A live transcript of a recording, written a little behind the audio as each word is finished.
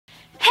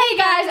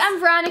I'm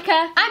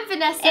Veronica. I'm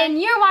Vanessa.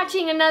 And you're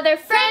watching another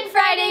Friend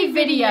Friday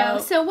video.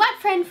 So what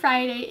Friend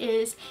Friday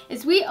is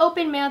we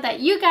open mail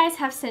that you guys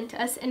have sent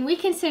us, and we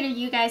consider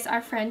you guys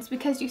our friends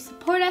because you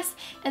support us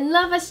and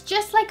love us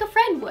just like a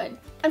friend would.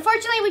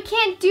 Unfortunately, we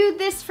can't do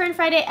this Friend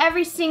Friday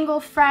every single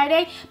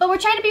Friday, but we're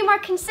trying to be more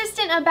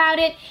consistent about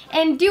it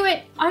and do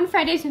it on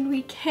Fridays when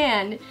we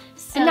can.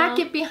 So, and not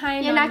get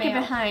behind on get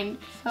mail. behind.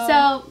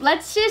 So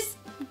let's just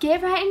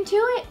get right into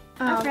it.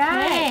 All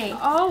right.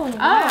 Oh,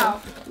 wow.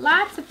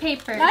 Lots of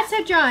papers. Lots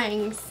of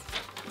drawings.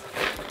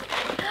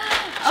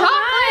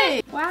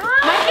 Chocolate! Wow.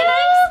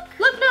 Look!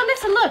 Look, no,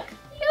 listen, look.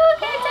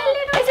 Look, it's a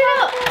little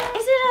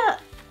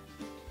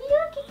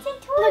Look, it's a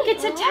toy. Look,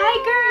 it's a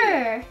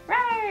tiger.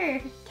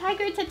 Rawr.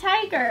 Tiger, it's a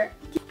tiger.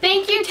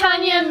 Thank you,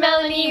 Tanya and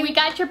Melanie. We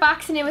got your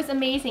box and it was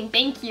amazing.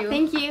 Thank you.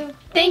 Thank you.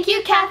 Thank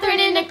you, Catherine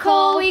and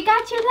Nicole. We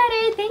got your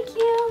letter. Thank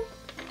you.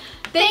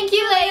 Thank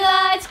you,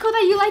 Layla. It's cool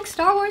that you like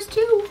Star Wars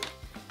too.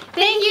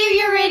 Thank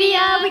you,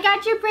 Euridia. We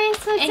got your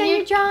bracelets and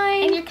your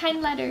drawing. And your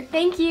kind letter.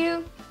 Thank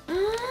you.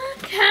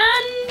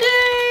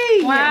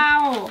 Candy!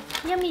 Wow.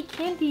 Yummy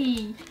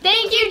candy.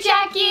 Thank you,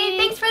 Jackie.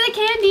 Thanks for the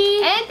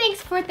candy. And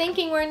thanks for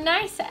thinking we're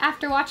nice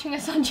after watching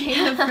us on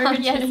Jane the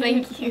Virgin. Yes,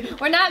 thank you.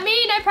 We're not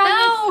mean, I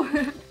promise.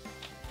 No.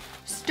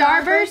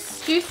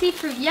 Starburst juicy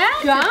fruit.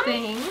 Yes, gum?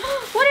 Thing.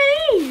 What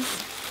are these?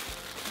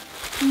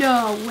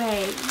 No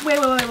way.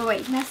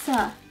 Wait.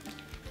 Nessa.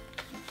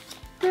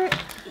 They're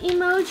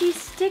emoji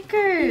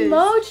stickers.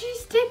 Emoji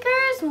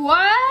stickers?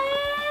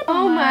 What?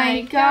 Oh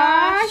my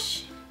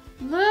gosh.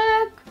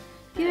 Look.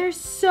 There's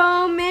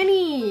so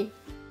many.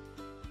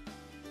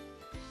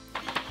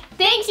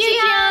 Thank you,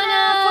 Gianna,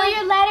 Gianna, for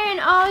your letter and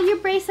all your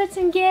bracelets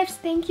and gifts.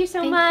 Thank you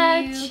so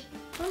much. You.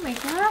 Oh my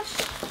gosh.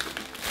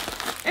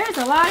 There's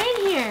a lot in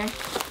here.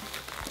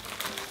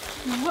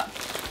 What?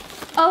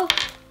 Oh,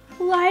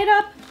 light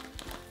up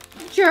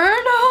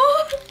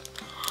journal.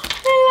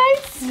 It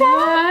lights up.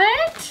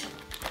 What?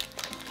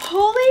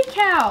 Holy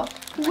cow.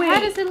 Wait. How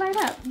does it light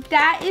up?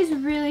 That is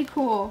really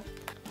cool.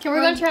 Okay,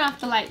 we're going to turn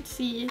off the light to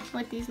see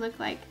what these look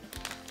like.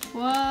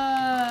 Whoa.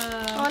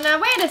 Oh, now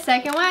wait a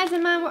second. Why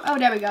isn't mine? Oh,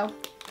 there we go.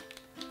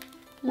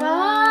 Whoa.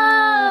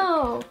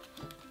 Wow.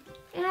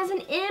 It has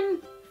an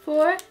M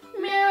for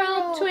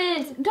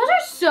MerrellTwins. Those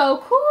are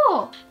so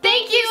cool.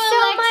 Thank you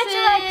so much,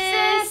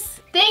 Alexis.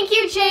 Thank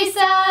you,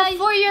 Jason,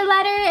 for your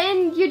letter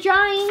and your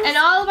drawings. And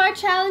all of our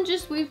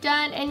challenges we've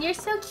done, and you're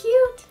so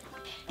cute.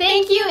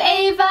 Thank you,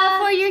 Ava,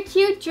 for your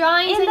cute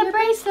drawings and and the your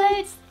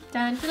bracelets.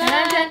 Dun, dun,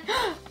 dun,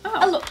 dun.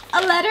 Oh. A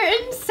letter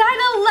inside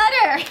a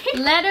letter.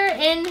 Letter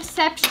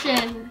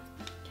Inception.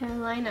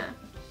 Carolina.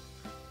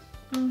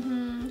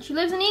 She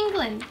lives in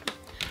England.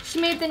 She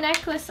made the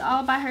necklace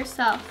all by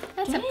herself.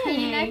 That's a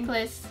pretty Dang.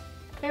 necklace.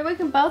 Maybe we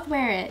can both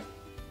wear it.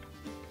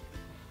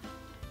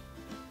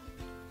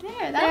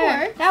 There, that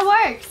works. That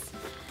works.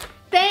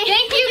 Thank you,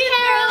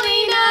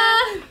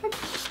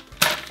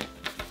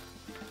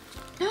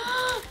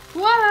 Carolina.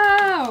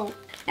 Wow.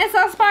 It's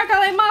a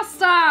sparkly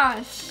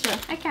mustache.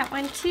 I got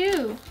one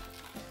too.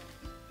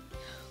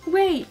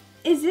 Wait,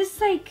 is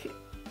this like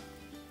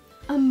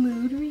a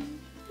mood ring?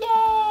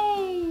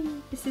 Yay!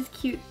 This is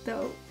cute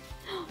though.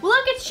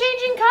 Look, it's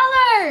changing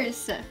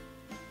colors.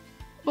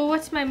 But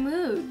what's my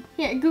mood?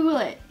 Here, Google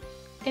it.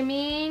 It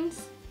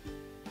means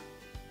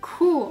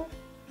Cool.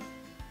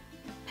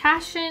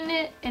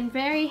 passionate and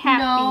very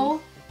happy.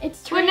 No,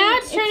 it's turning. Well, now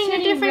it's turning a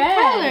different red.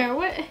 color.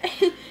 What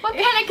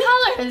kind of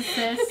color is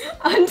this?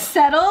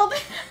 Unsettled.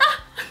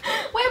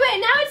 wait,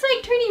 now it's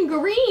like turning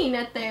green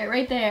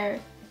right there.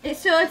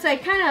 So it's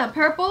like kind of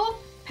purple,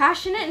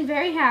 passionate and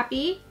very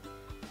happy.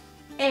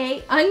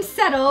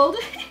 Unsettled,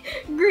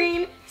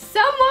 green,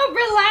 somewhat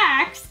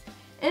relaxed,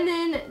 and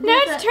then Now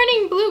it's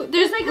turning blue.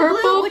 There's like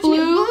purple,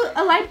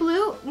 a light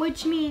blue,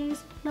 which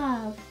means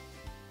love.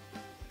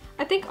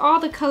 I think all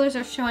the colors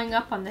are showing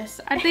up on this.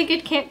 I think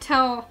it can't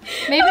tell.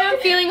 Maybe I'm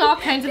feeling all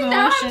kinds of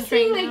emotions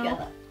right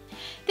now.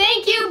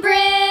 Thank you,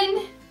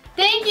 Bryn.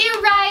 Thank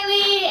you,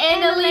 Riley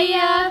and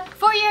Aaliyah,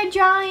 for your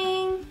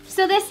drawing.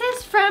 So this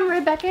is from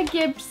Rebecca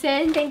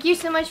Gibson. Thank you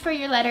so much for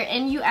your letter.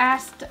 And you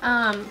asked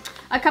a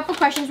couple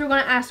questions. We're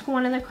going to ask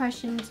one of the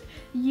questions.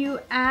 You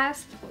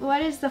asked,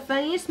 what is the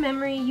funniest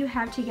memory you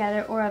have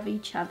together or of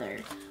each other?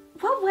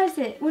 What was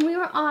it when we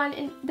were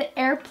on the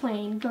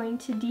airplane going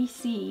to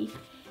DC?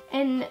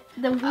 And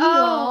the wheel.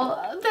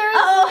 Now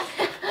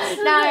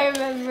I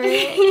remember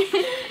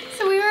it.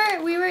 So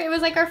it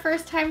was like our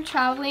first time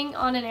traveling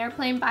on an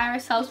airplane by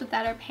ourselves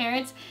without our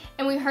parents,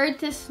 and we heard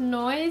this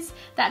noise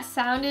that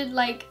sounded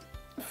like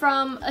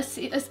from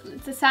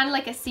it sounded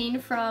like a scene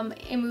from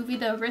a movie,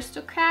 The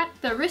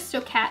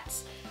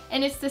Aristocats,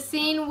 and it's the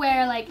scene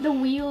where like the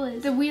wheel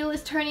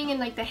is turning in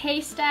like the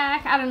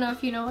haystack. I don't know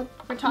if you know what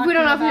we're talking about. We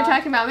don't know if you're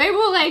talking about. Maybe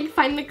we'll like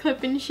find the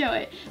clip and show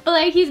it. But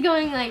like he's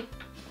going like,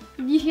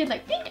 you hear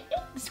like the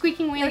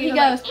squeaking wheel. He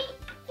goes,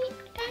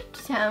 that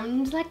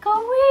sounds like a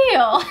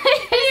wheel.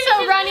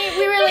 So Ronnie,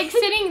 we were like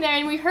sitting there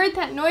and we heard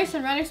that noise,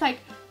 and Ronnie's like,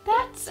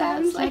 That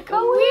sounds like a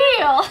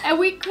wheel. And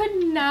we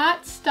could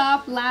not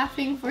stop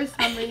laughing for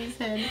some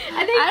reason.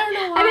 I don't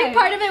know why. I think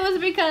part of it was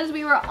because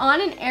we were on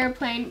an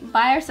airplane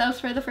by ourselves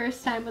for the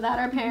first time without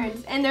our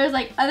parents, and there was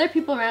like other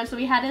people around, so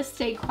we had to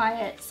stay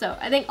quiet. So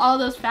I think all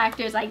those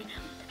factors like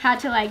had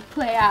to like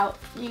play out,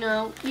 you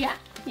know? Yeah.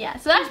 Yeah,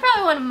 so that's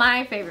probably one of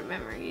my favorite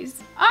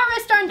memories. Our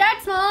wrists aren't that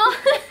small.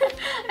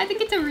 I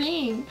think it's a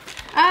ring.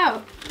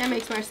 Oh, that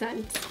makes more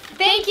sense.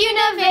 Thank you,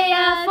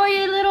 Nevaeh, For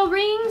your little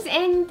rings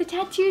and the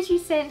tattoos you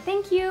sent.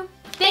 Thank you.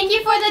 Thank you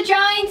for the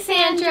drawing,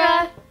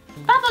 Sandra.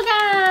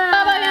 Bubblegum!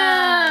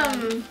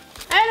 Bubblegum!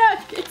 Hey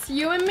look, it's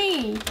you and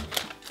me.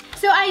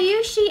 So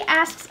Ayushi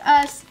asks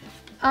us,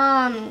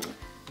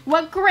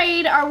 what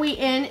grade are we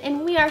in?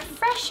 And we are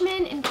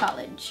freshmen in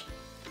college.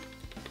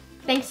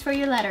 Thanks for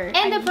your letter,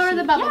 And Ayushi. for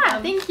the bubblegum.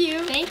 Yeah, thank you.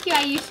 Thank you,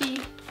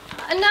 Ayushi.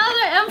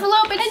 Another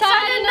envelope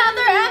Inside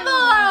another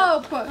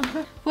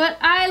envelope. What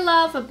I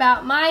love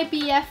about my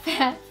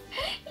BFF.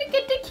 Look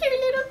at the cute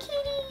little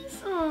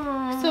kitties.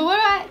 Aww. So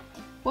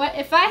what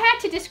if I had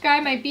to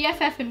describe my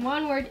BFF in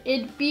one word,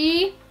 it'd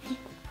be,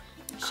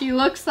 she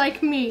looks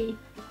like me.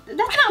 That's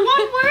not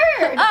one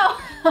word.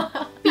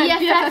 Oh.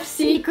 BFF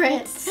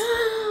secrets.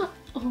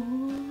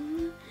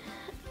 Oh.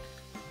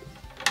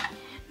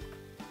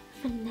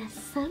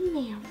 Vanessa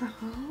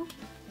Merrell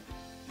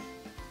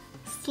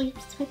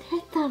sleeps with her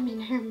thumb in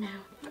her mouth.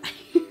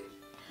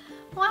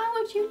 Why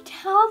would you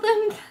tell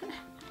them that?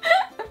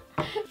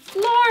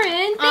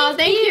 Lauren, Oh,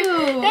 thank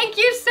you. Thank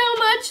you so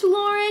much,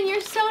 Lauren.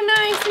 You're so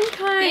nice and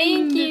kind.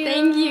 Thank you.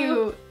 Thank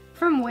you.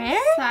 From where?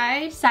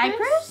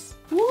 Cyprus?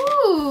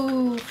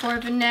 Ooh, for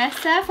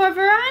Vanessa, for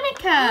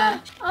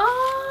Veronica.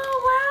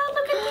 Oh, wow,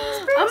 look at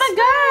these bracelets. Oh my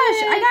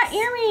gosh, I got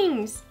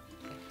earrings.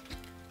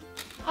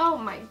 Oh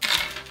my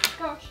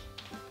gosh.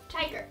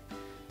 Tiger.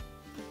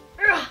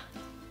 Ugh.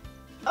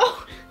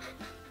 Oh.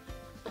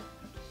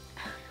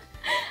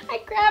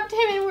 I grabbed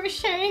him and we're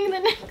sharing the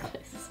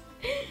necklace.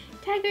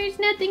 Tiger, it's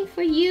nothing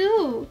for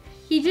you.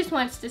 He just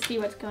wants to see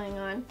what's going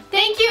on.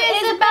 Thank you,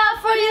 Isabel,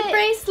 for your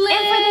bracelet.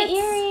 And for the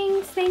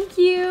earrings, thank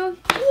you.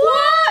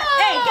 What?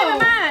 Hey, give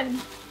them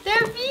on.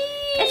 They're V.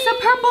 It's a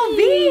purple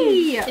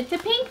V. It's a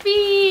pink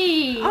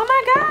V. Oh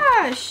my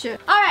gosh. All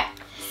right.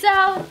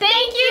 So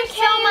thank you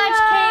so much,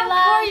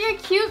 Kayla, for your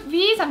cute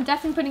V's. I'm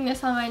definitely putting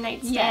this on my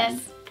nightstand. Yes.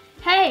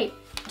 Hey,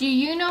 do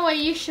you know what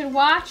you should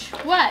watch?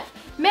 What?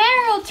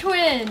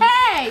 MerrellTwins.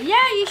 Hey,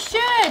 yeah, you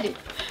should.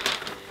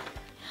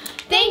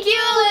 Thank you,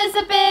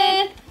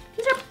 Elizabeth.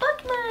 These are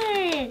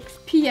bookmarks.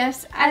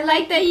 P.S. I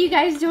like that you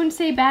guys don't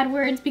say bad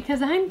words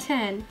because I'm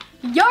 10.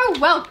 You're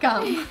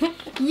welcome.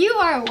 You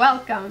are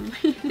welcome.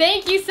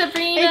 Thank you,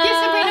 Sabrina. Thank you,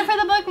 Sabrina, for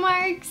the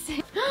bookmarks.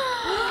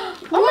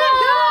 Oh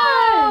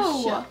my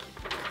gosh.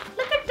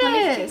 Look at Let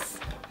me this.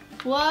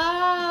 Whoa.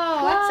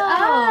 Whoa.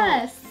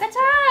 That's us. That's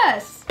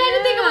us. I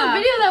didn't think of what Yeah.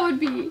 video that would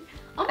be.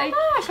 Oh my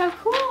gosh, how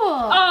cool.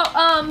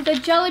 Oh, the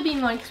jelly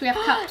bean one because we have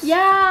cups.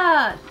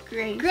 Yeah.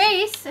 Great.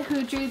 Grace,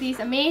 who drew these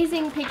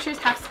amazing pictures,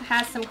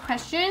 has some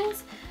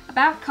questions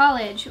about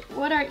college.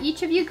 What are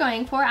each of you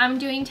going for? I'm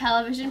doing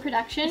television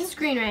production.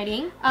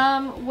 Screenwriting.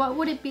 What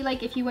would it be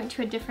like if you went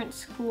to a different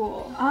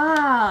school?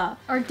 Ah.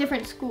 Or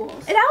different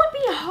schools? That would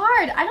be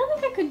hard. I don't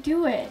think I could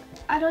do it.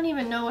 I don't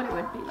even know what it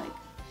would be like.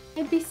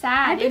 It'd be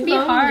sad. It'd be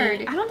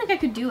hard. I don't think I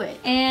could do it.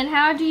 And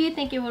how do you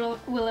think it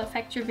will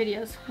affect your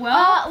videos?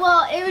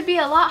 Well, It would be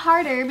a lot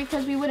harder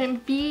because we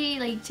wouldn't be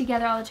like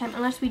together all the time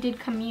unless we did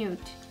commute.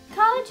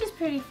 college is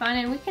pretty fun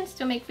and we can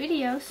still make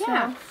videos.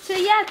 Yeah. So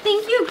yeah,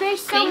 thank you,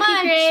 Grace, so Thank you,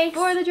 much Grace.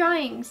 for the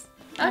drawings.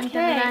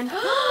 Okay.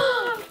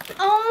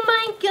 Oh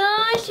my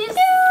gosh, it's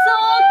so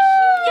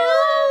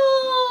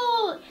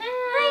cute.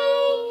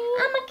 Hi,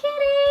 I'm a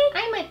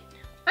kitty.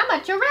 I'm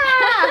a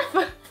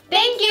giraffe.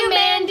 Thank you,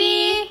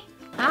 Mandy.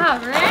 All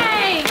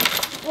right.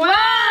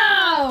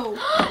 Wow.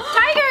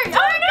 Tiger!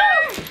 Oh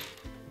no!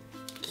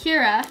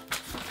 Kira.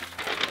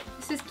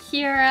 This is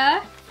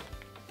Kira.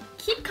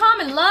 Keep calm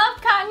and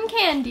love cotton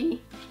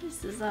candy.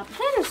 This is a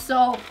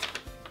pencil.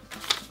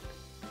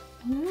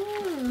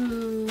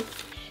 Ooh.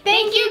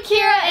 Thank you,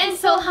 Kira and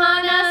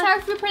Solhana. Sorry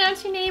if we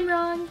pronounced your name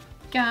wrong.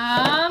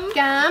 Gum.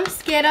 Gum,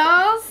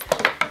 Skittles,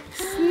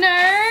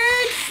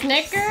 Snurds.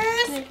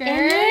 Snickers.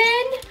 and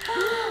then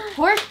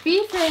pork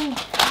beef and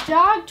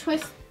dog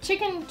twist.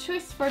 Chicken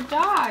twist for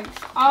dogs.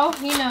 Oh,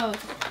 he knows.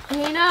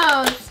 He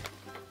knows.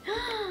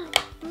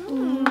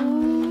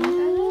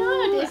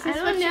 This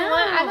is what you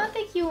want. I don't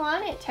think you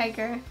want it,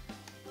 Tiger.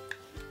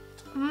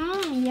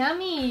 Mmm,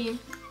 yummy.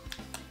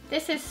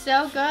 This is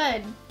so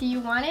good. Do you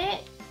want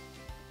it?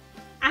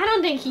 I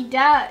don't think he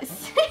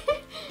does.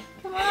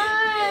 Come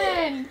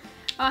on.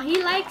 Oh,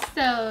 he likes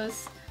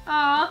those.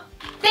 Aw.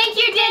 Thank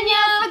you,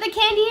 Danielle, for the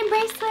candy and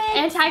bracelet.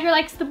 And Tiger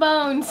likes the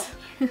bones.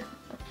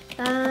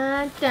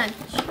 Done.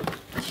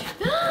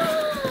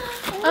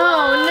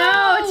 Oh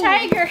no,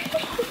 Tiger.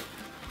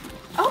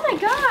 Oh my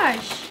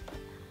gosh.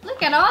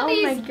 Look at all Oh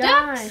these my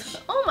ducks.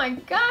 gosh. Oh my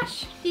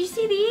gosh. Did you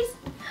see these?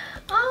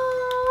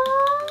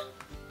 Oh.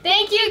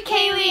 Thank you,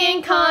 Kaylee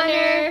and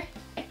Connor.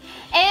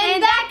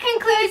 And that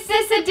concludes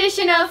this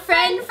edition of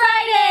Friend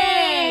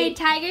Friday. right.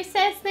 Tiger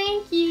says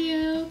thank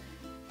you.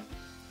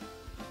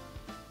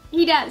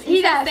 He does.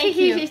 He does. Thank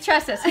you. He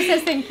trusts us. He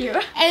says thank you.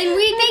 And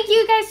we thank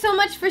you guys so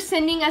much for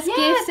sending us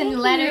gifts and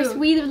letters.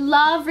 We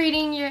love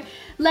reading your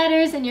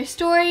letters and your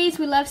stories.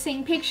 We love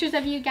seeing pictures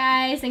of you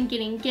guys and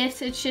getting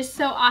gifts. It's just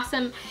so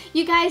awesome.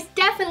 You guys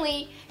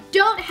definitely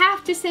don't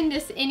have to send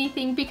us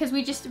anything because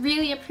we just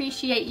really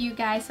appreciate you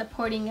guys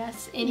supporting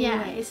us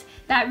anyways.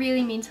 That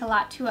really means a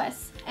lot to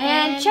us.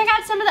 And check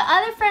out some of the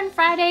other Friend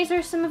Fridays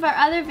or some of our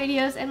other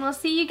videos, and we'll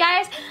see you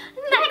guys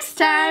next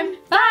time.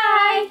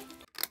 Bye!